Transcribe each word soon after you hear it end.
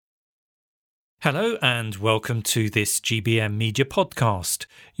Hello and welcome to this GBM Media podcast.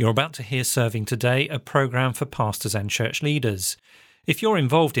 You're about to hear Serving Today, a programme for pastors and church leaders. If you're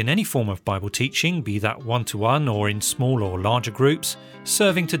involved in any form of Bible teaching, be that one-to-one or in small or larger groups,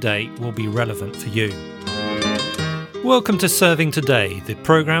 Serving Today will be relevant for you. Welcome to Serving Today, the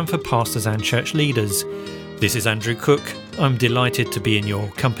programme for pastors and church leaders. This is Andrew Cook. I'm delighted to be in your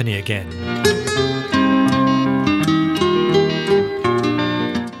company again.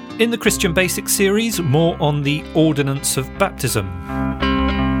 In the Christian Basics series, more on the ordinance of baptism.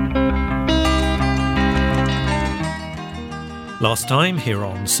 Last time, here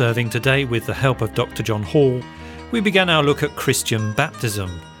on Serving Today with the help of Dr. John Hall, we began our look at Christian baptism,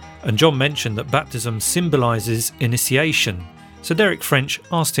 and John mentioned that baptism symbolises initiation, so Derek French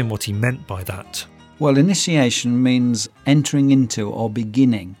asked him what he meant by that. Well, initiation means entering into or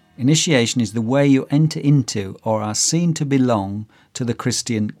beginning. Initiation is the way you enter into or are seen to belong to the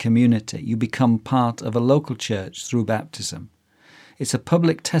Christian community. You become part of a local church through baptism. It's a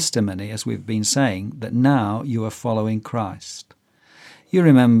public testimony, as we've been saying, that now you are following Christ. You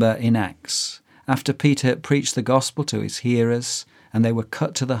remember in Acts, after Peter had preached the gospel to his hearers and they were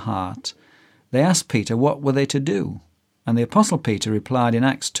cut to the heart, they asked Peter what were they to do. And the Apostle Peter replied in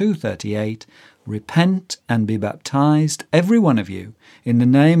Acts 2:38, "Repent and be baptized, every one of you, in the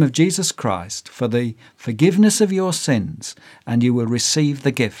name of Jesus Christ, for the forgiveness of your sins, and you will receive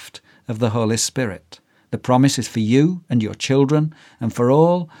the gift of the Holy Spirit. The promise is for you and your children, and for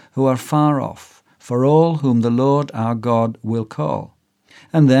all who are far off, for all whom the Lord our God will call."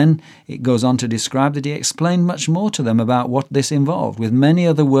 And then it goes on to describe that he explained much more to them about what this involved. With many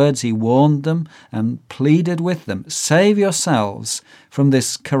other words he warned them and pleaded with them, "Save yourselves from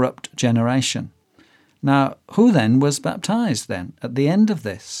this corrupt generation." Now, who then was baptized then at the end of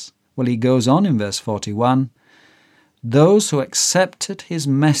this? Well, he goes on in verse 41, "Those who accepted his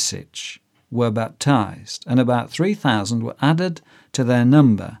message were baptized, and about 3,000 were added to their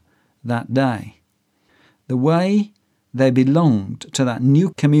number that day." The way they belonged to that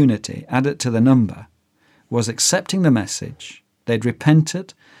new community added to the number was accepting the message. They'd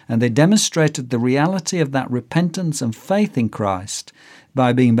repented, and they demonstrated the reality of that repentance and faith in Christ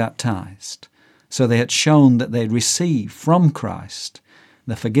by being baptized. So they had shown that they'd received from Christ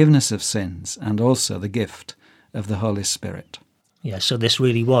the forgiveness of sins and also the gift of the Holy Spirit. Yeah, so this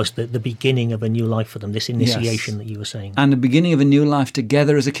really was the beginning of a new life for them, this initiation that you were saying. And the beginning of a new life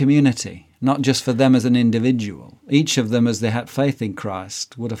together as a community, not just for them as an individual. Each of them, as they had faith in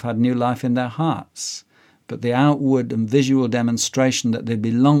Christ, would have had new life in their hearts. But the outward and visual demonstration that they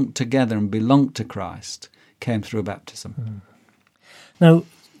belonged together and belonged to Christ came through baptism. Now,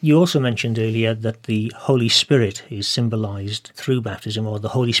 you also mentioned earlier that the Holy Spirit is symbolised through baptism, or the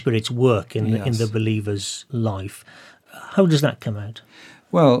Holy Spirit's work in the believer's life. How does that come out?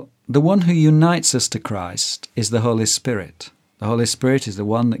 Well, the one who unites us to Christ is the Holy Spirit. The Holy Spirit is the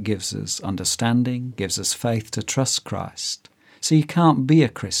one that gives us understanding, gives us faith to trust Christ. So you can't be a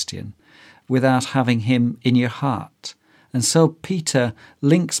Christian without having him in your heart. And so Peter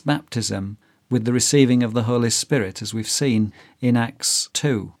links baptism with the receiving of the Holy Spirit, as we've seen in Acts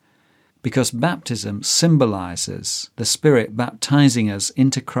 2. Because baptism symbolises the Spirit baptizing us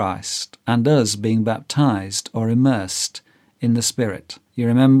into Christ and us being baptized or immersed in the Spirit. You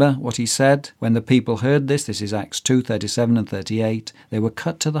remember what he said when the people heard this? This is Acts 2:37 and 38. They were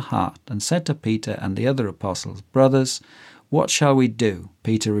cut to the heart and said to Peter and the other apostles, "Brothers, what shall we do?"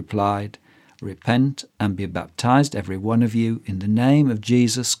 Peter replied, "Repent and be baptized, every one of you, in the name of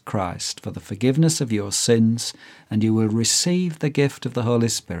Jesus Christ, for the forgiveness of your sins, and you will receive the gift of the Holy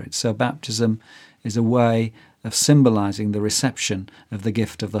Spirit." So baptism is a way of symbolizing the reception of the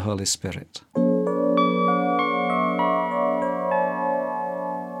gift of the Holy Spirit.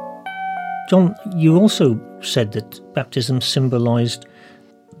 John, you also said that baptism symbolised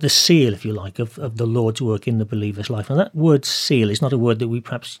the seal, if you like, of the Lord's work in the believer's life. And that word seal is not a word that we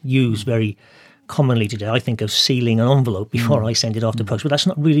perhaps use very commonly today. I think of sealing an envelope before I send it off to post, but that's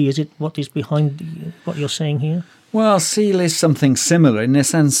not really, is it, what is behind what you're saying here? Well, seal is something similar in the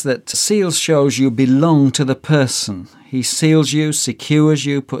sense that seal shows you belong to the person. He seals you, secures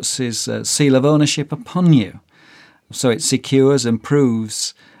you, puts his seal of ownership upon you. So it secures and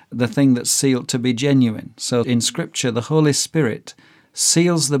proves the thing that's sealed to be genuine. So in Scripture, the Holy Spirit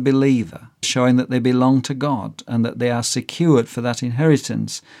seals the believer, showing that they belong to God and that they are secured for that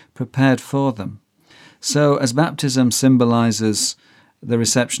inheritance prepared for them. So as baptism symbolises the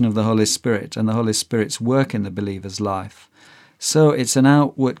reception of the Holy Spirit and the Holy Spirit's work in the believer's life, so it's an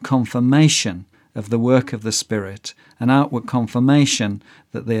outward confirmation of the work of the Spirit, an outward confirmation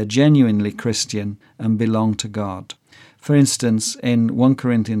that they are genuinely Christian and belong to God. For instance, in 1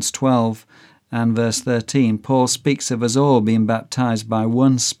 Corinthians 12, and verse 13, Paul speaks of us all being baptized by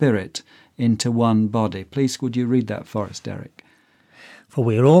one Spirit into one body. Please, would you read that for us, Derek? For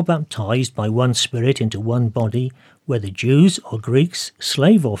we are all baptized by one Spirit into one body, whether Jews or Greeks,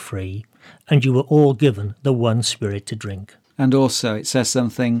 slave or free, and you were all given the one Spirit to drink. And also it says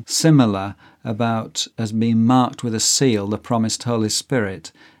something similar about us being marked with a seal, the promised Holy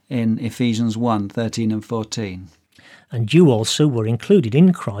Spirit, in Ephesians 1:13 and 14. And you also were included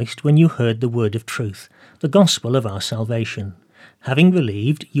in Christ when you heard the word of truth, the gospel of our salvation. Having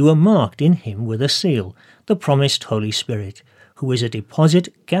believed, you were marked in him with a seal, the promised Holy Spirit, who is a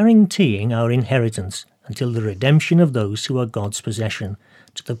deposit guaranteeing our inheritance until the redemption of those who are God's possession,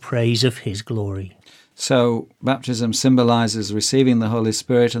 to the praise of his glory. So baptism symbolizes receiving the Holy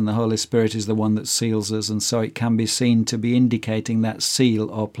Spirit, and the Holy Spirit is the one that seals us, and so it can be seen to be indicating that seal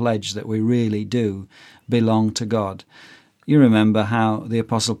or pledge that we really do belong to God. You remember how the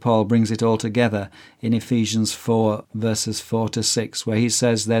Apostle Paul brings it all together in Ephesians 4, verses 4 to 6, where he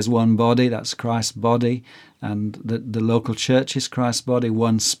says there's one body, that's Christ's body, and the local church is Christ's body,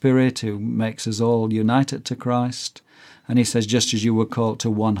 one Spirit who makes us all united to Christ. And he says, just as you were called to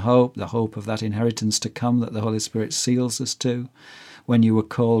one hope, the hope of that inheritance to come that the Holy Spirit seals us to, when you were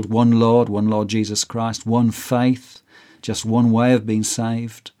called one Lord Jesus Christ, one faith, just one way of being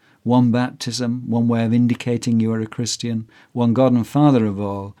saved, one baptism, one way of indicating you are a Christian, one God and Father of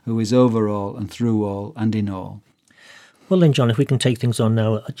all, who is over all and through all and in all. Well then, John, if we can take things on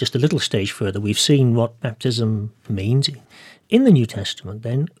now just a little stage further, we've seen what baptism means. In the New Testament,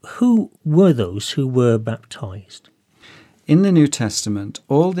 then, who were those who were baptized? In the New Testament,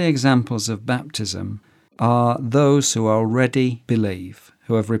 all the examples of baptism are those who already believe,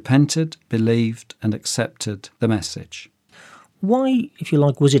 who have repented, believed, and accepted the message. Why, if you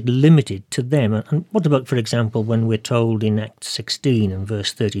like, was it limited to them? And what about, for example, when we're told in Acts 16 and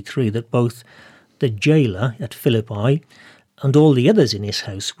verse 33 that both the jailer at Philippi and all the others in his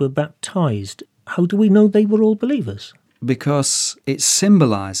house were baptized? How do we know they were all believers? Because it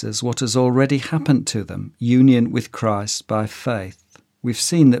symbolizes what has already happened to them, union with Christ by faith. We've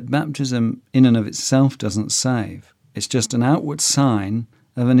seen that baptism in and of itself doesn't save. It's just an outward sign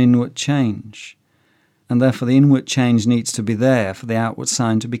of an inward change. And therefore the inward change needs to be there for the outward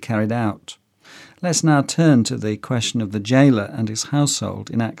sign to be carried out. Let's now turn to the question of the jailer and his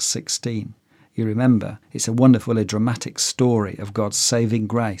household in Acts 16. You remember, it's a wonderfully dramatic story of God's saving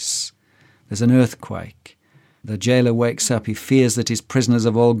grace. There's an earthquake. The jailer wakes up, he fears that his prisoners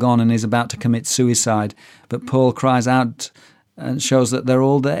have all gone and is about to commit suicide, but Paul cries out and shows that they're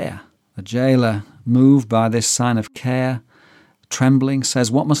all there. The jailer, moved by this sign of care, trembling,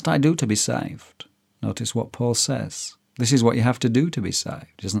 says, "What must I do to be saved?" Notice what Paul says. This is what you have to do to be saved.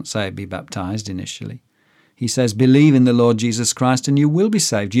 He doesn't say be baptized initially. He says, believe in the Lord Jesus Christ and you will be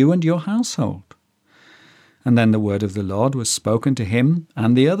saved, you and your household. And then the word of the Lord was spoken to him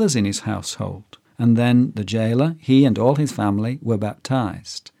and the others in his household. And then the jailer, he and all his family, were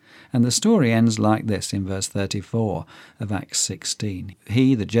baptized. And the story ends like this in verse 34 of Acts 16.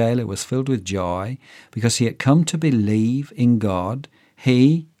 He, the jailer, was filled with joy because he had come to believe in God,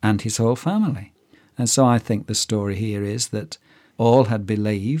 he and his whole family. And so I think the story here is that all had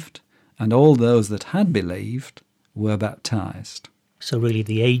believed, and all those that had believed were baptized. So really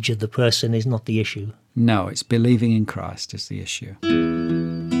the age of the person is not the issue? No, it's believing in Christ is the issue.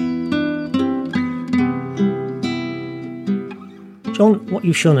 John, what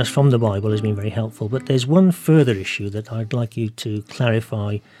you've shown us from the Bible has been very helpful, but there's one further issue that I'd like you to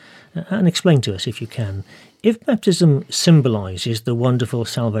clarify and explain to us if you can. If baptism symbolises the wonderful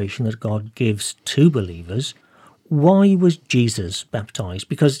salvation that God gives to believers, why was Jesus baptised?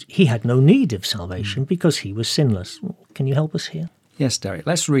 Because he had no need of salvation because he was sinless. Can you help us here? Yes, Derek.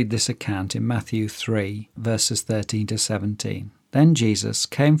 Let's read this account in Matthew 3, verses 13 to 17. Then Jesus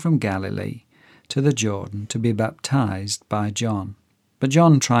came from Galilee to the Jordan to be baptized by John. But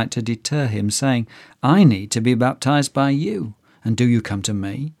John tried to deter him, saying, I need to be baptized by you, and do you come to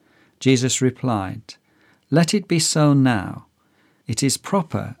me? Jesus replied, Let it be so now. It is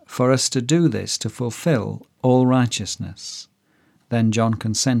proper for us to do this to fulfill all righteousness. Then John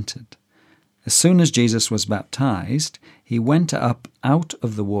consented. As soon as Jesus was baptized, he went up out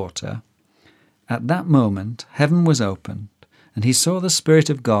of the water. At that moment, heaven was opened, and he saw the Spirit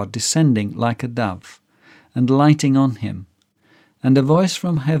of God descending like a dove and lighting on him. And a voice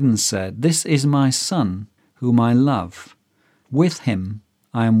from heaven said, This is my Son, whom I love. With him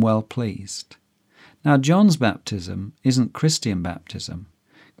I am well pleased. Now, John's baptism isn't Christian baptism,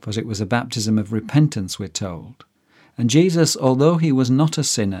 because it was a baptism of repentance, we're told. And Jesus, although he was not a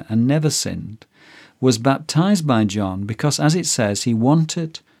sinner and never sinned, was baptized by John because, as it says, he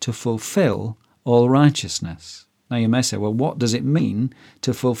wanted to fulfill all righteousness. Now you may say, well, what does it mean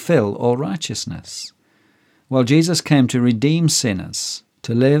to fulfill all righteousness? Well, Jesus came to redeem sinners,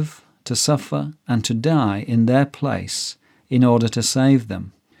 to live, to suffer, and to die in their place in order to save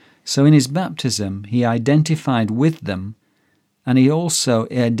them. So in his baptism, he identified with them, and he also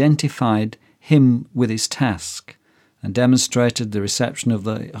identified him with his task, and demonstrated the reception of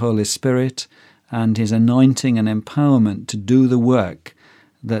the Holy Spirit and his anointing and empowerment to do the work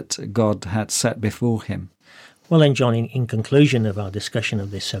that God had set before him. Well then, John, in conclusion of our discussion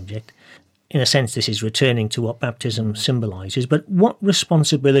of this subject, in a sense this is returning to what baptism symbolises, but what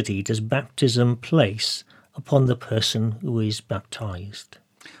responsibility does baptism place upon the person who is baptised?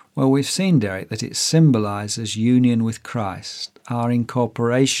 Well, we've seen, Derek, that it symbolises union with Christ, our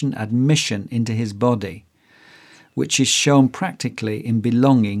incorporation, admission into his body, which is shown practically in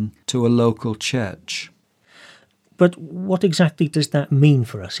belonging to a local church. But what exactly does that mean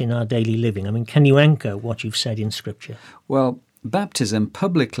for us in our daily living? I mean, can you anchor what you've said in Scripture? Well, baptism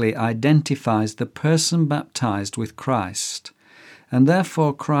publicly identifies the person baptised with Christ, and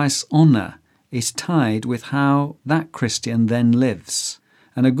therefore Christ's honour is tied with how that Christian then lives.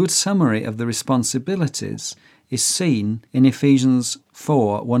 And a good summary of the responsibilities is seen in Ephesians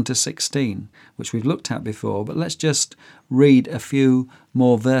 4, 1-16, which we've looked at before, but let's just read a few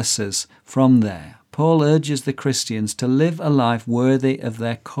more verses from there. Paul urges the Christians to live a life worthy of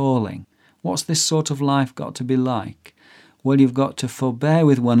their calling. What's this sort of life got to be like? Well, you've got to forbear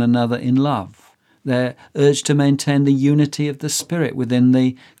with one another in love. They're urged to maintain the unity of the Spirit within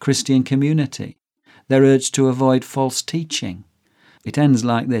the Christian community. They're urged to avoid false teaching. It ends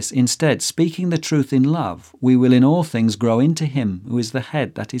like this: instead, speaking the truth in love, we will in all things grow into him who is the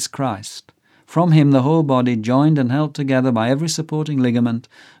head, that is Christ. From him the whole body, joined and held together by every supporting ligament,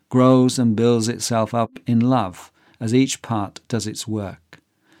 grows and builds itself up in love as each part does its work.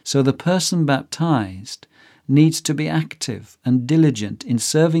 So the person baptized needs to be active and diligent in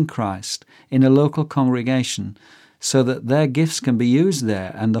serving Christ in a local congregation so that their gifts can be used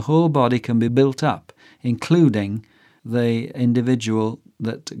there and the whole body can be built up, including the individual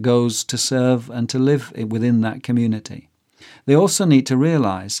that goes to serve and to live within that community. They also need to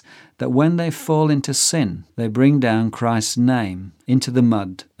realize that when they fall into sin, they bring down Christ's name into the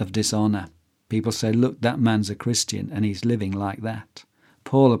mud of dishonor. People say, look, that man's a Christian and he's living like that.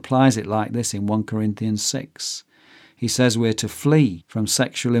 Paul applies it like this in 1 Corinthians 6. He says we're to flee from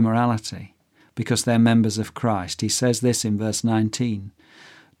sexual immorality because they're members of Christ. He says this in verse 19.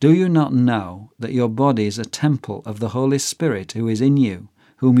 Do you not know that your body is a temple of the Holy Spirit who is in you,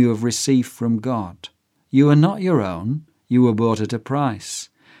 whom you have received from God? You are not your own, you were bought at a price.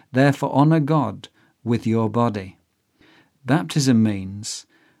 Therefore honour God with your body. Baptism means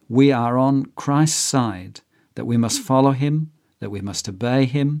we are on Christ's side, that we must follow him, that we must obey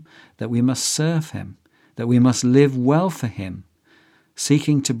him, that we must serve him, that we must live well for him,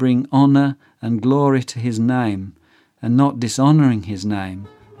 seeking to bring honour and glory to his name, and not dishonouring his name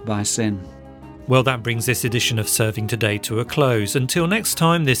by sin. Well, that brings this edition of Serving Today to a close. Until next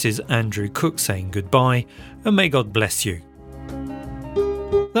time, this is Andrew Cook saying goodbye, and may God bless you.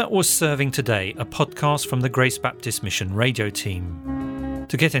 That was Serving Today, a podcast from the Grace Baptist Mission radio team.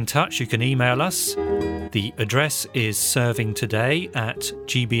 To get in touch, you can email us. The address is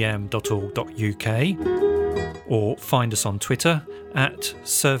servingtoday@gbm.org.uk, or find us on Twitter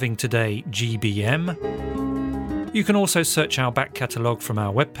 @ServingTodayGBM. You can also search our back catalogue from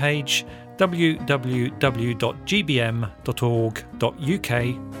our webpage,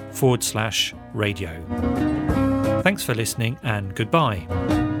 www.gbm.org.uk/radio. Thanks for listening and goodbye.